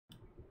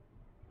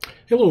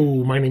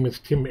Hello, my name is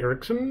Tim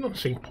Erickson,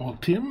 St. Paul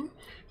Tim,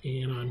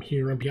 and I'm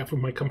here on behalf of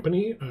my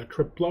company,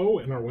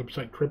 Triplo, and our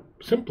website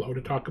Simplo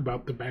to talk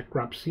about the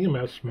Backdrop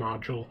CMS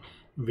module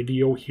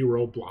Video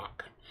Hero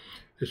Block.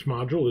 This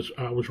module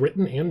was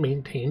written and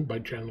maintained by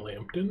Jen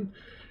Lampton.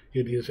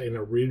 It is an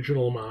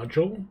original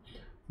module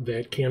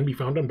that can be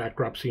found on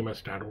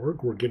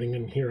backdropcms.org. We're getting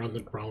in here on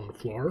the ground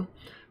floor.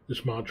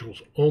 This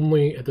module's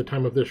only, at the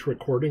time of this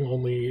recording,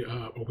 only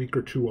a week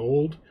or two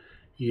old.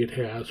 It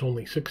has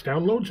only 6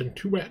 downloads and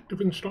 2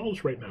 active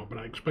installs right now, but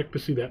I expect to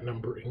see that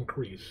number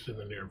increase in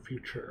the near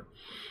future.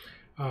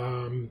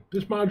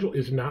 This module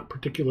is not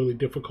particularly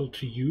difficult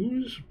to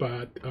use,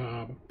 but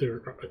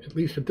at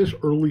least at this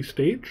early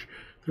stage,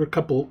 there are a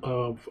couple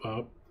of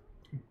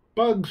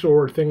bugs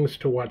or things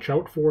to watch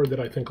out for that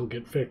I think will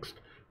get fixed,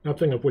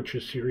 nothing of which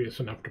is serious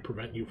enough to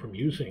prevent you from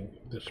using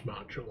this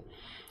module.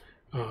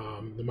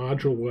 The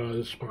module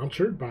was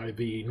sponsored by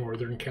the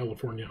Northern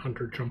California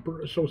Hunter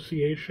Jumper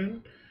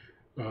Association,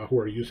 who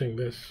are using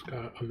this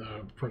on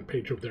the front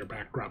page of their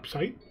Backdrop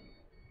site.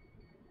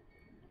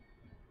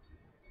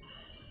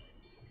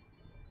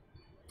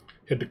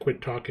 Had to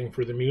quit talking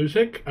for the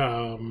music,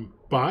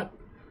 but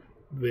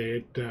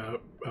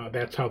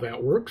that's how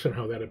that works and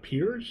how that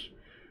appears.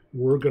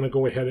 We're going to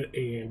go ahead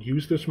and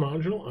use this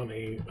module on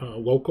a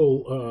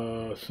local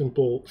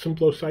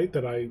Simplo site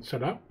that I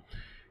set up.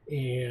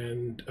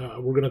 And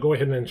we're going to go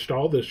ahead and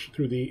install this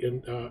through the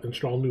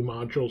Install New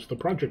Modules, the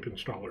project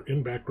installer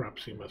in Backdrop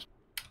CMS.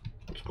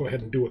 Let's go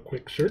ahead and do a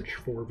quick search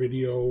for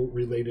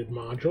video-related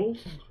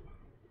modules.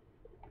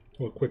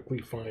 We'll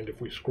quickly find,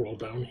 if we scroll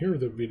down here,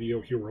 the Video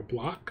Hero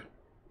block.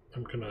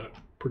 I'm going to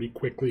pretty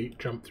quickly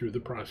jump through the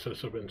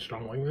process of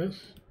installing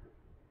this.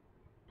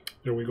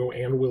 There we go,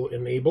 and we'll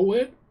enable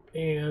it.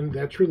 And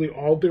that's really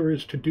all there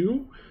is to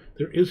do.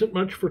 There isn't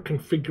much for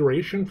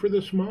configuration for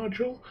this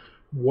module.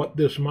 What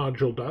this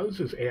module does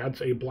is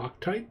adds a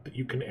block type that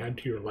you can add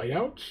to your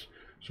layouts.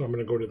 So I'm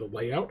going to go to the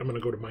layout. I'm going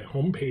to go to my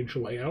home page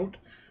layout.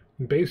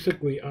 And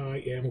basically, I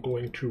am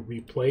going to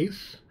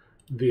replace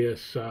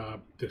this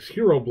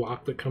hero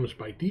block that comes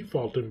by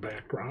default in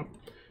Backdrop.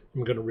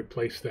 I'm going to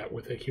replace that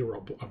with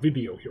a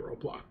video hero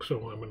block.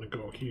 So I'm going to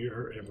go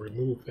here and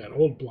remove that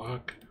old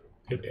block,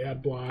 hit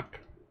add block,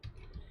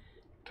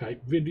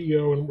 type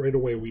video, and right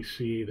away we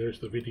see there's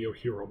the video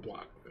hero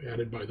block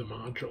added by the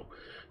module.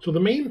 So the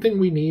main thing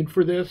we need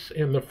for this,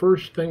 and the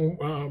first thing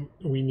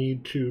we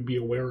need to be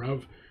aware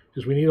of,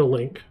 is we need a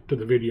link to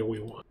the video we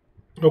want.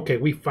 Okay,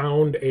 we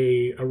found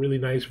a really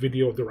nice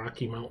video of the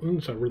Rocky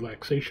Mountains, a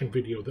relaxation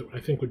video that I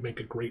think would make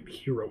a great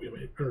hero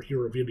image or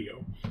hero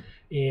video.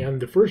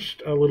 And the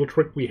first little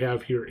trick we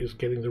have here is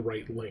getting the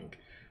right link.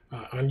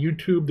 On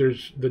YouTube,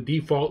 there's the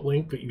default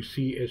link that you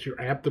see as you're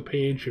at the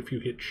page. If you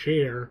hit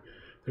share,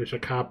 there's a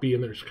copy,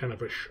 and there's kind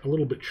of a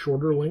little bit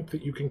shorter link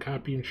that you can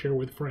copy and share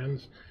with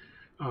friends.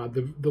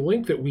 The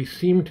link that we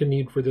seem to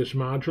need for this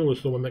module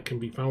is the one that can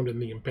be found in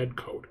the embed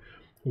code.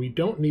 We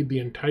don't need the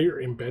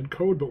entire embed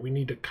code, but we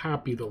need to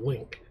copy the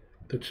link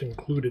that's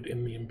included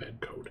in the embed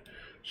code.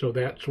 So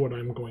that's what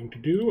I'm going to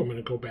do. I'm going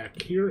to go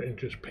back here and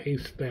just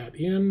paste that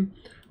in.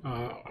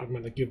 I'm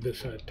going to give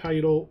this a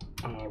title,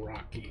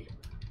 Rocky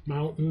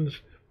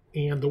Mountains.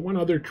 And the one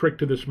other trick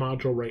to this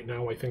module right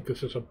now, I think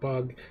this is a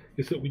bug,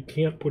 is that we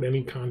can't put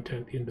any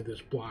content into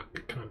this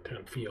block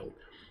content field.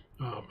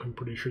 I'm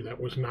pretty sure that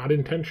was not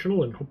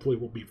intentional and hopefully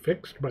will be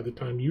fixed by the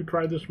time you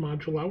try this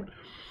module out.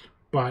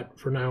 But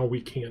for now, we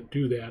can't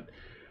do that.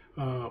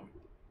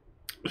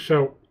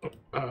 So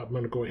I'm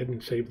going to go ahead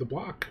and save the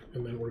block,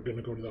 and then we're going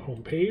to go to the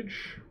home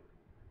page,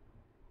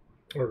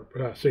 or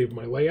save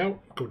my layout,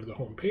 go to the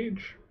home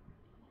page,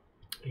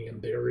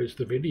 and there is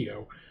the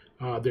video.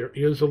 There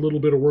is a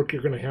little bit of work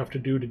you're going to have to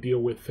do to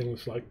deal with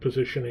things like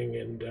positioning,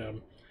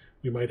 and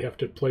we might have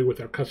to play with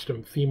our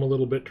custom theme a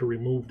little bit to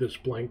remove this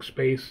blank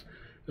space,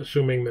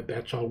 assuming that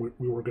that's all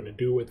we were going to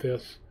do with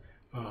this.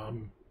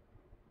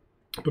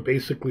 But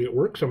basically it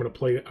works. I'm going to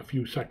play a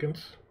few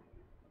seconds.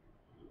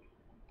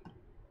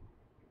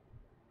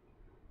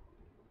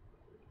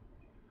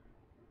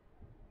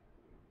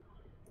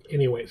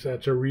 Anyways,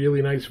 that's a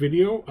really nice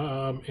video,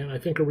 and I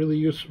think a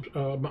really a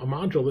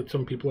module that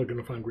some people are going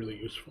to find really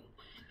useful.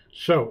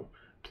 So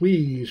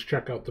please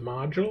check out the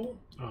module.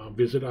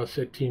 Visit us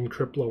at Team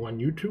Triplo on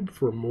YouTube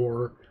for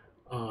more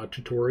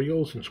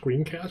tutorials and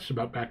screencasts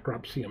about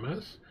Backdrop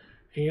CMS,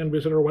 and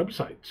visit our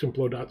website,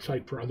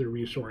 simplo.site, for other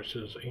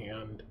resources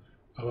and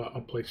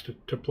a place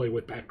to play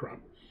with Backdrop.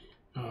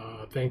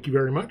 Thank you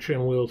very much,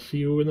 and we'll see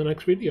you in the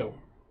next video.